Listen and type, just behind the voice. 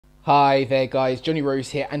Hi there guys, Johnny Rose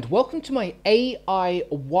here and welcome to my AI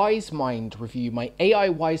WiseMind review, my AI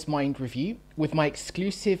WiseMind review with my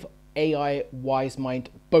exclusive AI WiseMind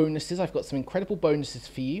bonuses. I've got some incredible bonuses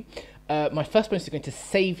for you. My first bonus is going to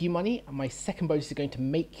save you money and my second bonus is going to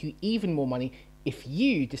make you even more money if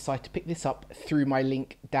you decide to pick this up through my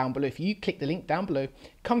link down below. If you click the link down below,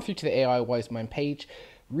 come through to the AI WiseMind page,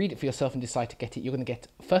 read it for yourself and decide to get it, you're going to get,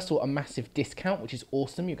 first of all, a massive discount, which is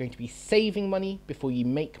awesome. You're going to be saving money before you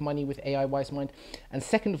make money with AI WiseMind. And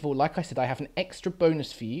second of all, like I said, I have an extra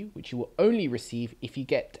bonus for you, which you will only receive if you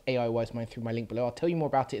get AI WiseMind through my link below. I'll tell you more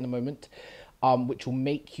about it in a moment, which will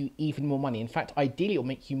make you even more money. In fact, ideally, it'll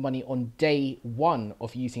make you money on day one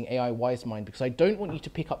of using AI WiseMind, because I don't want you to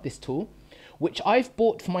pick up this tool, which I've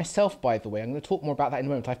bought for myself, by the way. I'm going to talk more about that in a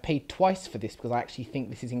moment. I've paid twice for this because I actually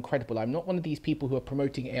think this is incredible. I'm not one of these people who are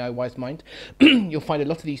promoting AI WiseMind. You'll find a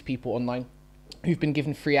lot of these people online who've been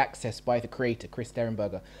given free access by the creator, Chris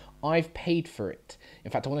Derenberger. I've paid for it.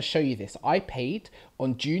 In fact, I want to show you this. I paid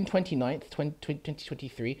on June 29th,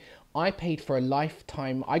 2023. I paid for a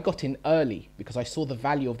lifetime. I got in early because I saw the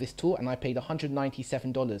value of this tool and I paid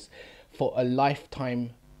 $197 for a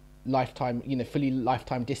lifetime, fully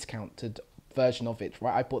lifetime discounted version of it,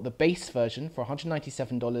 right? I bought the base version for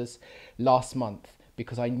 $197 last month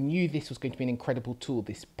because I knew this was going to be an incredible tool,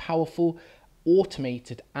 this powerful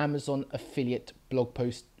automated Amazon affiliate blog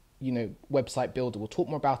post, website builder. We'll talk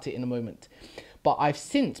more about it in a moment. But I've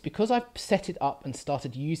since, because I've set it up and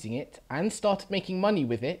started using it and started making money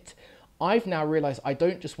with it, I've now realized I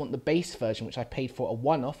don't just want the base version, which I paid for a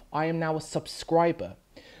one-off. I am now a subscriber.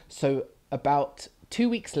 So about 2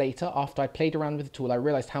 weeks later, after I played around with the tool, I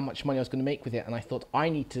realized how much money I was going to make with it. And I thought I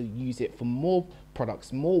need to use it for more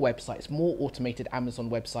products, more websites, more automated Amazon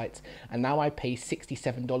websites. And now I pay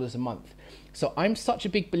 $67 a month. So I'm such a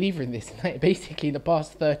big believer in this. Basically, in the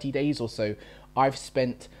past 30 days or so, I've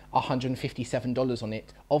spent $157 on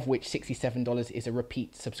it, of which $67 is a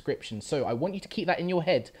repeat subscription. So I want you to keep that in your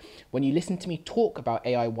head when you listen to me talk about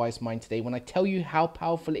AI WiseMind today. When I tell you how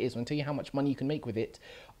powerful it is, when I tell you how much money you can make with it,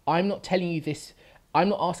 I'm not telling you this. I'm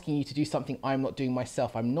not asking you to do something I'm not doing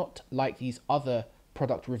myself. I'm not like these other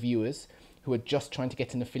product reviewers who are just trying to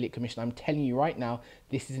get an affiliate commission. I'm telling you right now,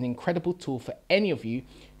 this is an incredible tool for any of you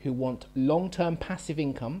who want long-term passive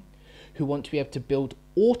income, who want to be able to build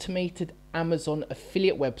automated Amazon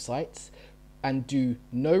affiliate websites and do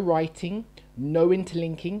no writing, no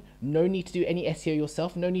interlinking, no need to do any SEO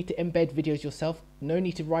yourself, no need to embed videos yourself, no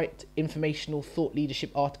need to write informational thought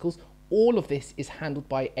leadership articles. All of this is handled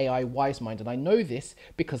by AI WiseMind, and I know this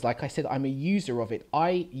because, like I said, I'm a user of it.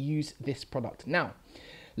 I use this product. Now,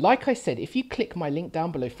 like I said, if you click my link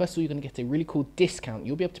down below, first of all, you're going to get a really cool discount.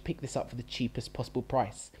 You'll be able to pick this up for the cheapest possible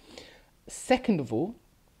price. Second of all,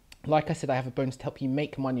 like I said, I have a bonus to help you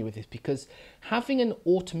make money with this, because having an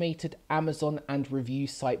automated Amazon and review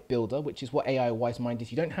site builder, which is what AI WiseMind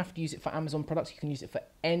is, you don't have to use it for Amazon products. You can use it for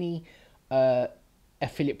any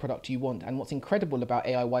affiliate product you want. And what's incredible about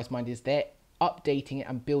AI WiseMind is they're updating it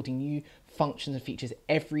and building new functions and features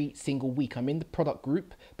every single week. I'm in the product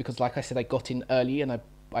group because, like I said, I got in early and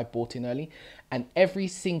I bought in early, and every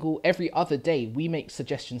other day we make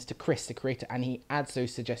suggestions to Chris, the creator, and he adds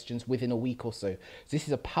those suggestions within a week or so. So this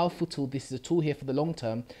is a powerful tool. This is a tool here for the long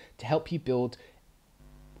term to help you build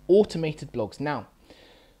automated blogs. Now,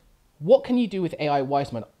 what can you do with AI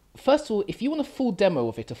WiseMind? First of all, if you want a full demo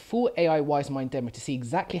of it, a full AI WiseMind demo to see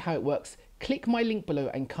exactly how it works, click my link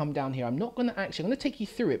below and come down here. I'm going to take you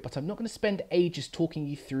through it, but I'm not going to spend ages talking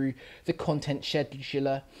you through the content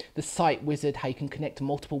scheduler, the site wizard, how you can connect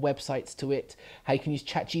multiple websites to it, how you can use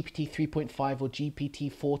ChatGPT 3.5 or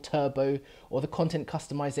GPT-4 Turbo, or the content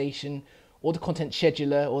customization, or the content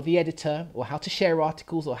scheduler, or the editor, or how to share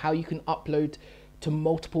articles, or how you can upload to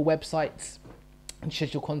multiple websites and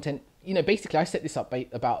schedule content. Basically, I set this up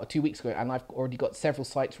about 2 weeks ago, and I've already got several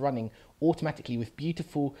sites running automatically with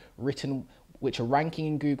beautiful written, which are ranking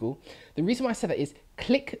in Google. The reason why I said that is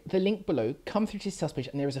click the link below, come through to the sales page,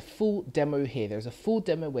 and there is a full demo here. There's a full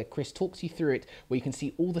demo where Chris talks you through it, where you can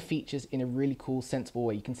see all the features in a really cool, sensible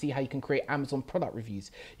way. You can see how you can create Amazon product reviews.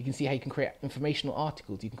 You can see how you can create informational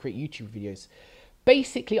articles. You can create YouTube videos.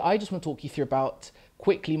 Basically, I just want to talk you through about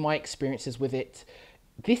quickly my experiences with it.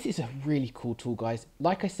 This is a really cool tool, guys.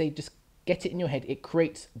 Like I say, just get it in your head. It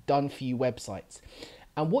creates done-for-you websites.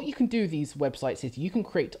 And what you can do with these websites is you can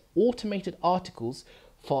create automated articles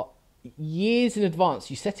for years in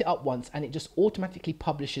advance. You set it up once and it just automatically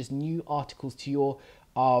publishes new articles to your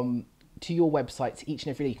websites each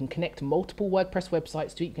and every day. You can connect multiple WordPress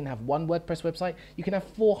websites to it. You can have one WordPress website. You can have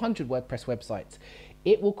 400 WordPress websites.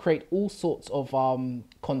 It will create all sorts of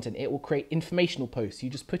content. It will create informational posts.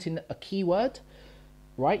 You just put in a keyword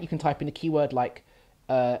right? You can type in a keyword like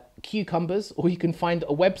cucumbers, or you can find a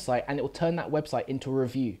website and it will turn that website into a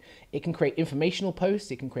review. It can create informational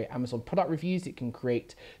posts, it can create Amazon product reviews, it can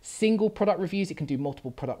create single product reviews, it can do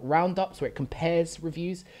multiple product roundups where it compares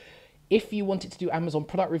reviews. If you wanted to do Amazon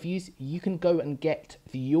product reviews, you can go and get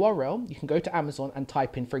the URL. You can go to Amazon and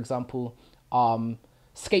type in, for example,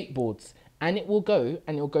 skateboards, and it will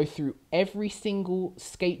go through every single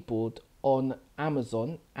skateboard on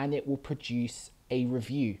Amazon, and it will produce a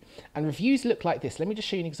review. And reviews look like this. Let me just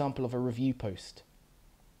show you an example of a review post.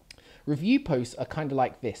 Review posts are kind of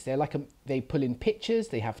like this. They pull in pictures,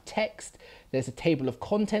 they have text, there's a table of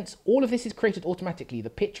contents. All of this is created automatically. The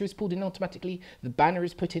picture is pulled in automatically, the banner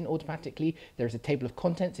is put in automatically. There's a table of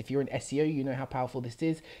contents. If you're an SEO, you know how powerful this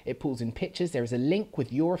is. It pulls in pictures. There is a link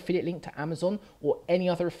with your affiliate link to Amazon or any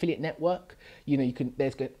other affiliate network. You know,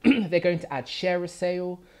 they're going to add Share a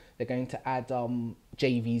Sale. They're going to add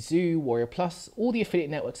JV Zoo, Warrior Plus. All the affiliate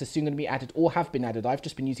networks are soon going to be added or have been added. I've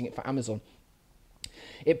just been using it for Amazon.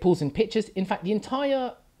 It pulls in pictures. In fact, the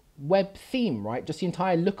entire web theme, right? Just the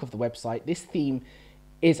entire look of the website. This theme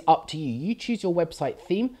is up to you. You choose your website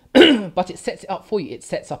theme, but it sets it up for you. It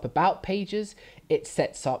sets up about pages. It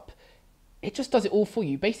just does it all for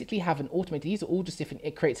you. Basically have an automated, these are all just different.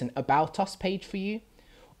 It creates an about us page for you.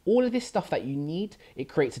 All of this stuff that you need, it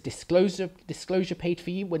creates a disclosure page for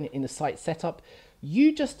you when in the site setup.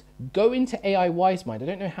 You just go into AiWiseMind. I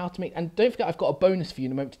don't know how to make, and don't forget, I've got a bonus for you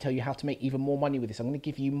in a moment to tell you how to make even more money with this. I'm going to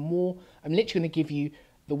give you more. I'm literally going to give you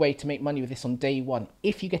the way to make money with this on day one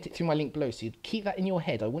if you get it through my link below. So you keep that in your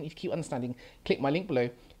head. I want you to keep understanding. Click my link below,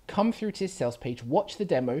 come through to this sales page, watch the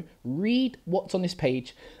demo, read what's on this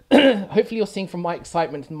page. Hopefully you're seeing from my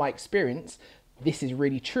excitement and my experience, this is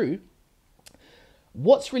really true.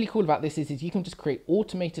 What's really cool about this is you can just create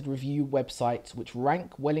automated review websites which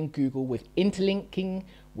rank well in Google with interlinking,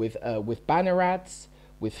 with banner ads,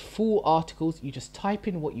 with full articles. You just type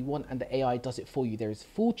in what you want and the AI does it for you. There is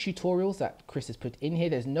full tutorials that Chris has put in here.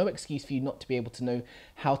 There's no excuse for you not to be able to know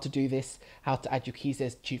how to do this, how to add your keys.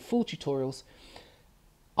 There's full tutorials.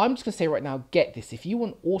 I'm just going to say right now, get this. If you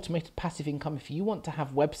want automated passive income, if you want to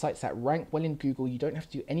have websites that rank well in Google, you don't have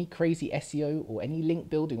to do any crazy SEO or any link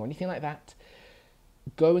building or anything like that.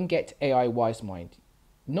 Go and get AiWiseMind.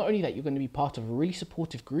 Not only that, you're going to be part of a really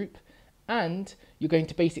supportive group, and you're going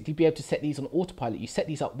to basically be able to set these on autopilot. You set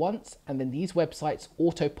these up once, and then these websites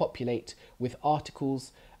auto-populate with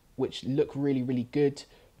articles which look really, really good.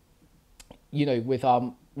 You know, with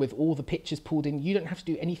all the pictures pulled in. You don't have to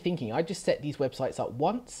do any thinking. I just set these websites up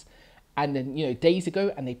once, and then, you know, days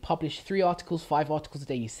ago, and they publish 3 articles, 5 articles a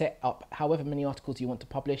day. You set up however many articles you want to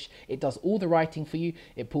publish. It does all the writing for you.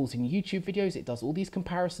 It pulls in YouTube videos. It does all these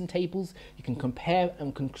comparison tables. You can compare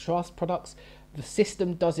and contrast products. The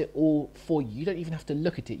system does it all for you. You don't even have to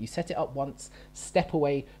look at it. You set it up once, step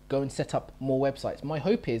away, go and set up more websites. My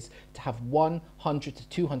hope is to have 100 to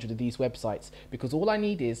 200 of these websites, because all I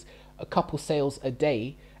need is a couple sales a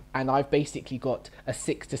day, and I've basically got a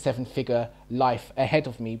 6 to 7 figure life ahead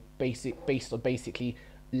of me, based on basically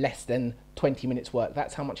less than 20 minutes work.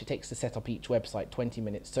 That's how much it takes to set up each website, 20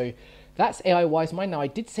 minutes. So that's AiWiseMind. Now, I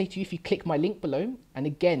did say to you, if you click my link below, and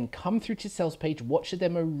again, come through to the sales page, watch the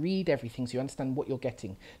demo, read everything so you understand what you're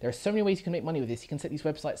getting. There are so many ways you can make money with this. You can set these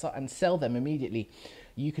websites up and sell them immediately.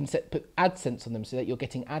 You can put AdSense on them so that you're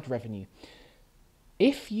getting ad revenue.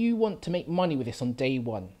 If you want to make money with this on day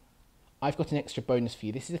one, I've got an extra bonus for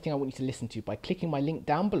you. This is the thing I want you to listen to. By clicking my link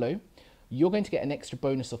down below, you're going to get an extra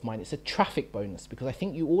bonus of mine. It's a traffic bonus, because I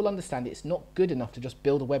think you all understand it's not good enough to just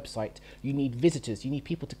build a website. You need visitors. You need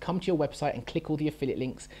people to come to your website and click all the affiliate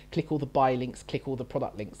links, click all the buy links, click all the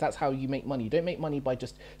product links. That's how you make money. You don't make money by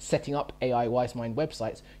just setting up AiWiseMind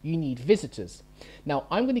websites. You need visitors. Now,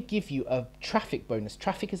 I'm going to give you a traffic bonus.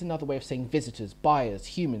 Traffic is another way of saying visitors, buyers,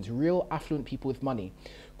 humans, real affluent people with money,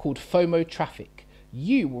 called FOMO traffic.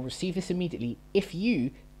 You will receive this immediately if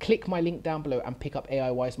you click my link down below and pick up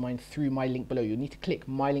AiWiseMind through my link below. You'll need to click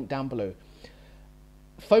my link down below.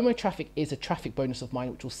 FOMO traffic is a traffic bonus of mine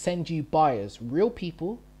which will send you buyers. Real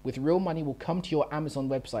people with real money will come to your Amazon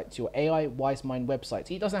website, to your AiWiseMind website.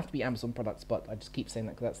 It doesn't have to be Amazon products, but I just keep saying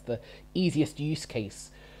that because that's the easiest use case.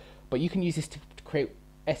 But you can use this to create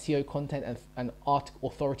SEO content and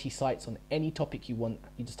authority sites on any topic you want.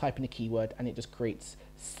 You just type in a keyword and it just creates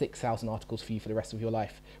 6,000 articles for you for the rest of your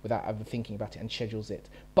life without ever thinking about it, and schedules it.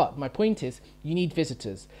 But my point is, you need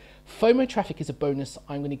visitors. FOMO traffic is a bonus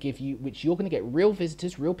I'm going to give you, which you're going to get real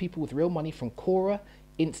visitors, real people with real money from Quora,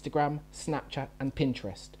 Instagram, Snapchat, and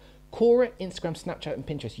Pinterest. Quora, Instagram, Snapchat, and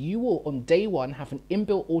Pinterest, you will on day one have an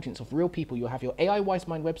inbuilt audience of real people. You'll have your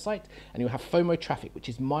AiWiseMind website and you'll have FOMO traffic, which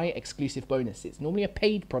is my exclusive bonus. It's normally a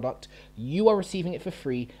paid product. You are receiving it for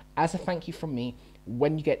free as a thank you from me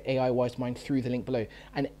when you get AiWiseMind through the link below.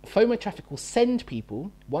 And FOMO traffic will send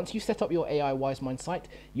people, once you set up your AiWiseMind site,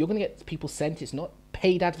 you're going to get people sent. It's not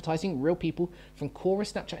paid advertising. Real people from Quora,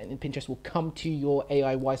 Snapchat, and Pinterest will come to your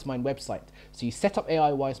AiWiseMind website. So you set up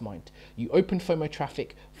AiWiseMind, you open FOMO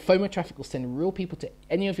traffic will send real people to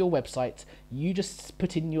any of your websites. You just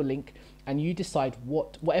put in your link and you decide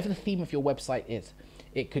whatever the theme of your website is.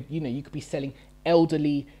 It could, you could be selling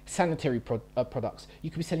elderly sanitary products. You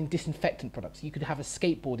could be selling disinfectant products. You could have a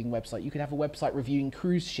skateboarding website. You could have a website reviewing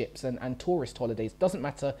cruise ships and tourist holidays. Doesn't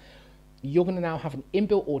matter. You're going to now have an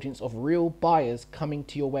inbuilt audience of real buyers coming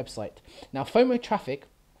to your website. Now, FOMO traffic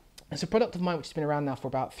is a product of mine which has been around now for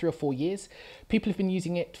about 3 or 4 years. People have been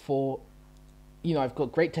using it for, I've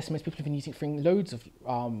got great testimonies. People have been using it for loads of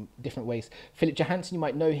different ways. Philip Johansson, you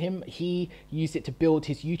might know him. He used it to build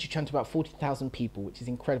his YouTube channel to about 40,000 people, which is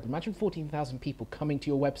incredible. Imagine 14,000 people coming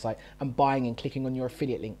to your website and buying and clicking on your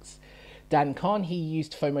affiliate links. Dan Khan, he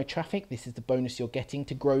used FOMO traffic. This is the bonus you're getting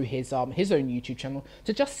to grow his own YouTube channel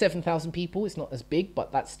to just 7,000 people. It's not as big,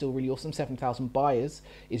 but that's still really awesome. 7,000 buyers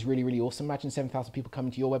is really, really awesome. Imagine 7,000 people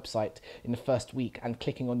coming to your website in the first week and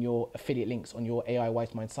clicking on your affiliate links on your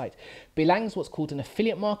AiWiseMind site. Bilang's what's called an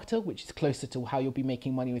affiliate marketer, which is closer to how you'll be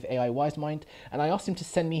making money with AiWiseMind. And I asked him to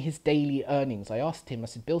send me his daily earnings. I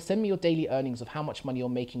said, Bill, send me your daily earnings of how much money you're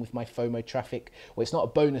making with my FOMO traffic. Well, it's not a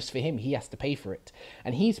bonus for him. He has to pay for it.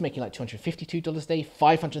 And he's making like $252 a day,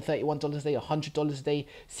 $531 a day, $100 a day,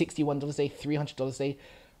 $61 a day, $300 a day.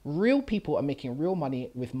 Real people are making real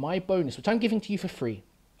money with my bonus, which I'm giving to you for free.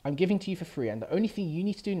 I'm giving to you for free. And the only thing you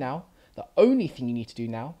need to do now,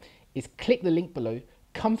 is click the link below,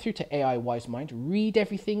 come through to AiWiseMind, read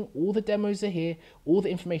everything. All the demos are here. All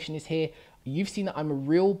the information is here. You've seen that I'm a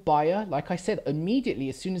real buyer. Like I said, immediately,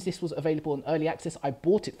 as soon as this was available in early access, I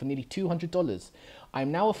bought it for nearly $200.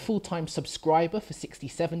 I'm now a full-time subscriber for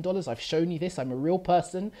 $67. I've shown you this. I'm a real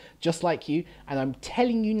person, just like you. And I'm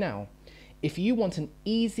telling you now, if you want an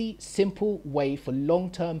easy, simple way for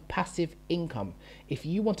long-term passive income, if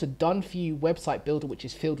you want a done-for-you website builder, which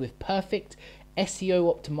is filled with perfect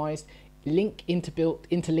SEO optimized,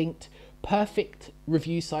 interlinked, perfect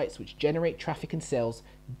review sites which generate traffic and sales,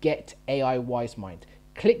 get AiWiseMind.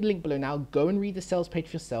 Click the link below now, go and read the sales page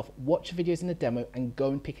for yourself, watch the videos in the demo and go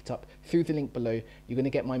and pick it up through the link below. You're going to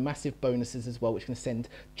get my massive bonuses as well, which are going to send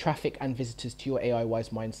traffic and visitors to your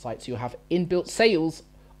AiWiseMind site. So you'll have inbuilt sales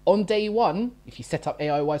on day one if you set up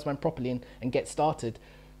AiWiseMind properly and get started,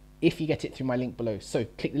 if you get it through my link below. So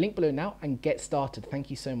click the link below now and get started. Thank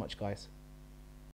you so much, guys.